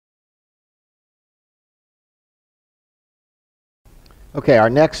Okay, our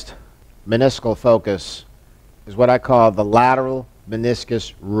next meniscal focus is what I call the lateral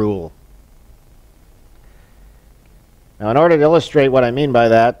meniscus rule. Now, in order to illustrate what I mean by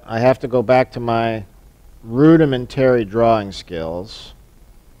that, I have to go back to my rudimentary drawing skills.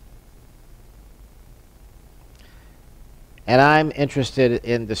 And I'm interested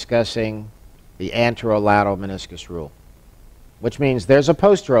in discussing the anterolateral meniscus rule, which means there's a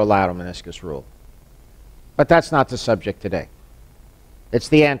posterolateral meniscus rule. But that's not the subject today. It's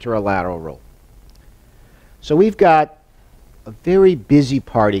the anterolateral rule. So we've got a very busy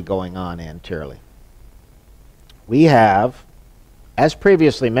party going on anteriorly. We have, as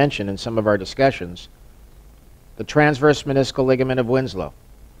previously mentioned in some of our discussions, the transverse meniscal ligament of Winslow,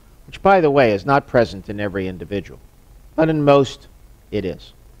 which, by the way, is not present in every individual, but in most it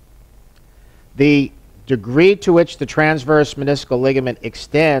is. The degree to which the transverse meniscal ligament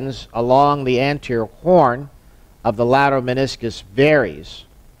extends along the anterior horn of the lateral meniscus varies,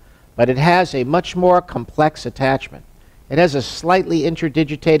 but it has a much more complex attachment. It has a slightly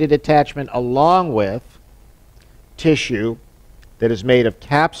interdigitated attachment along with tissue that is made of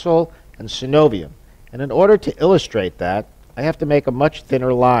capsule and synovium. And in order to illustrate that, I have to make a much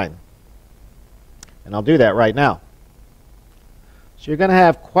thinner line. And I'll do that right now. So you're going to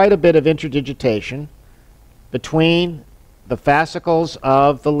have quite a bit of interdigitation between the fascicles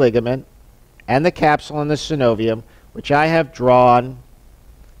of the ligament and the capsule and the synovium, which I have drawn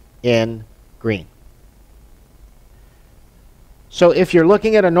in green. So if you're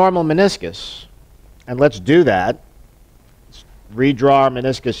looking at a normal meniscus, and let's do that, let's redraw our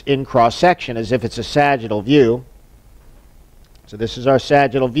meniscus in cross-section as if it's a sagittal view. So this is our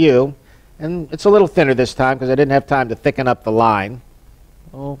sagittal view, and it's a little thinner this time because I didn't have time to thicken up the line.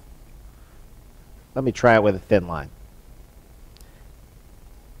 Oh, let me try it with a thin line.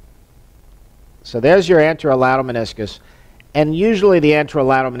 So there's your anterolateral meniscus, and usually the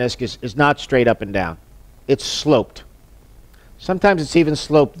anterolateral meniscus is not straight up and down. It's sloped. Sometimes it's even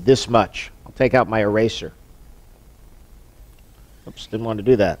sloped this much. I'll take out my eraser. Oops, didn't want to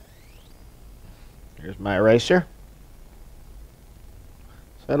do that. Here's my eraser.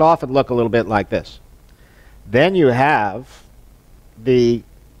 So it'll often look a little bit like this. Then you have the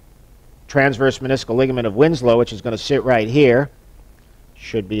transverse meniscal ligament of Winslow, which is going to sit right here.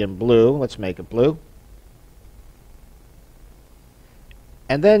 Should be in blue. Let's make it blue.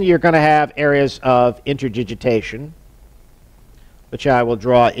 And then you're going to have areas of interdigitation, which I will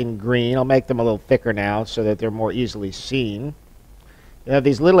draw in green. I'll make them a little thicker now so that they're more easily seen. You have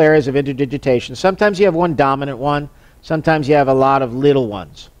these little areas of interdigitation. Sometimes you have one dominant one. Sometimes you have a lot of little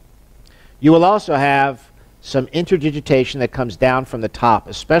ones. You will also have some interdigitation that comes down from the top,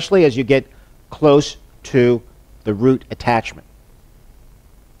 especially as you get close to the root attachment.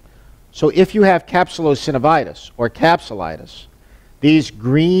 So if you have capsulosynovitis or capsulitis, these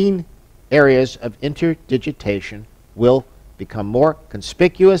green areas of interdigitation will become more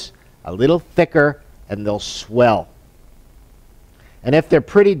conspicuous, a little thicker, and they'll swell. And if they're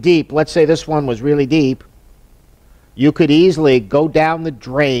pretty deep, let's say this one was really deep, you could easily go down the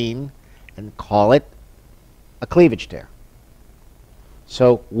drain and call it a cleavage tear.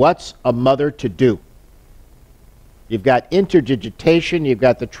 So what's a mother to do? You've got interdigitation, you've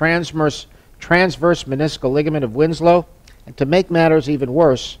got the transverse meniscal ligament of Winslow, and to make matters even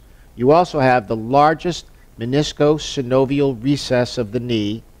worse, you also have the largest meniscosynovial recess of the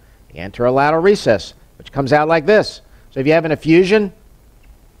knee, the anterolateral recess, which comes out like this. So if you have an effusion,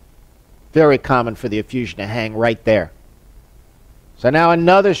 very common for the effusion to hang right there. So now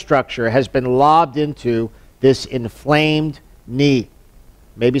another structure has been lobbed into this inflamed knee,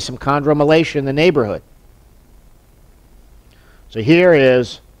 maybe some chondromalacia in the neighborhood. So here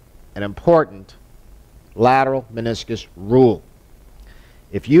is an important lateral meniscus rule.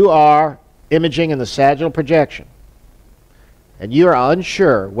 If you are imaging in the sagittal projection and you are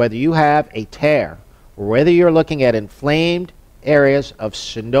unsure whether you have a tear or whether you're looking at inflamed areas of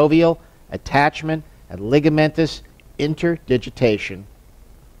synovial attachment and ligamentous interdigitation,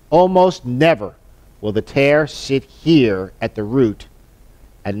 almost never will the tear sit here at the root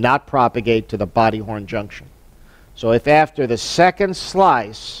and not propagate to the body horn junction. So if after the second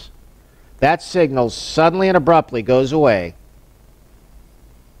slice that signal suddenly and abruptly goes away,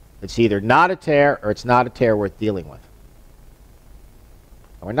 it's either not a tear or it's not a tear worth dealing with.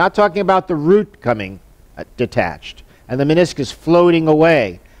 And we're not talking about the root coming detached and the meniscus floating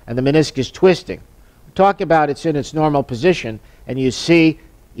away and the meniscus twisting. We're talking about it's in its normal position and you see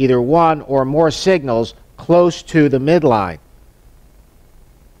either one or more signals close to the midline.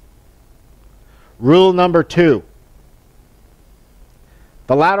 Rule number 2.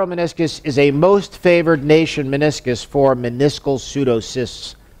 The lateral meniscus is a most favored nation meniscus for meniscal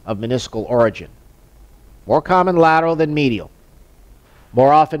pseudocysts of meniscal origin. More common lateral than medial.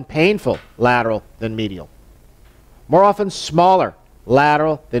 More often painful lateral than medial. More often smaller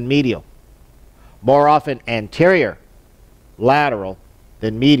lateral than medial. More often anterior lateral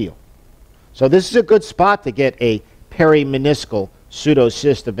than medial. So this is a good spot to get a perimeniscal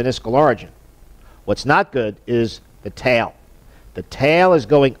pseudocyst of meniscal origin. What's not good is the tail. The tail is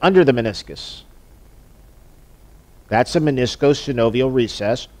going under the meniscus. That's a meniscosynovial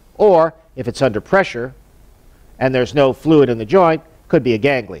recess, or if it's under pressure and there's no fluid in the joint, could be a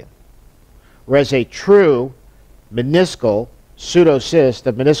ganglion. Whereas a true meniscal pseudocyst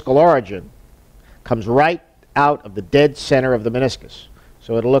of meniscal origin comes right out of the dead center of the meniscus.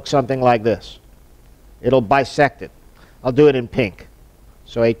 So it'll look something like this. It'll bisect it. I'll do it in pink.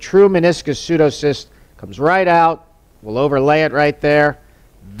 So a true meniscus pseudocyst comes right out. We'll overlay it right there.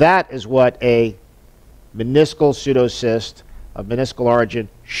 That is what a meniscal pseudocyst of meniscal origin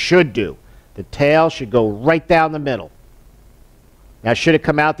should do. The tail should go right down the middle. Now, should it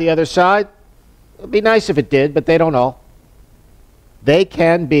come out the other side? It would be nice if it did, but they don't all. They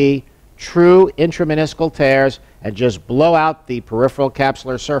can be true intrameniscal tears and just blow out the peripheral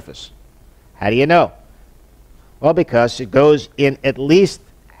capsular surface. How do you know? Well, because it goes in at least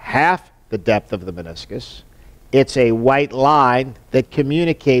half the depth of the meniscus. It's a white line that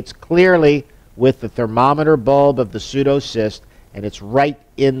communicates clearly with the thermometer bulb of the pseudocyst, and it's right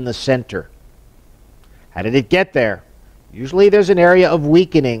in the center. How did it get there? Usually there's an area of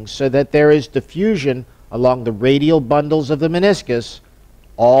weakening so that there is diffusion along the radial bundles of the meniscus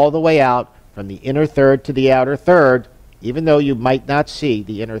all the way out from the inner third to the outer third, even though you might not see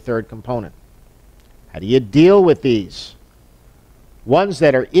the inner third component. How do you deal with these? Ones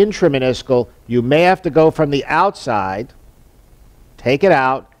that are intrameniscal, you may have to go from the outside, take it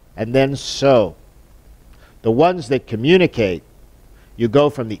out, and then sew. The ones that communicate, you go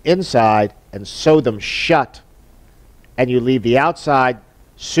from the inside and sew them shut, and you leave the outside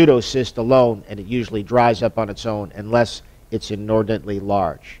pseudocyst alone, and it usually dries up on its own unless it's inordinately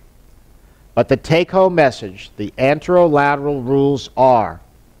large. But the take-home message, the anterolateral rules are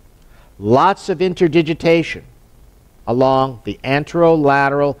lots of interdigitation along the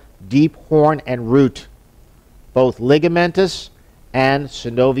anterolateral deep horn and root, both ligamentous and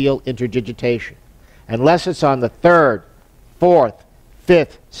synovial interdigitation. Unless it's on the third, fourth,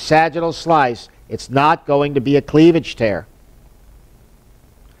 fifth sagittal slice, it's not going to be a cleavage tear.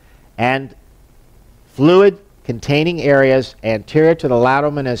 And fluid containing areas anterior to the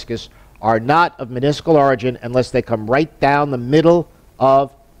lateral meniscus are not of meniscal origin unless they come right down the middle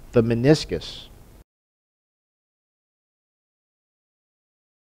of the meniscus.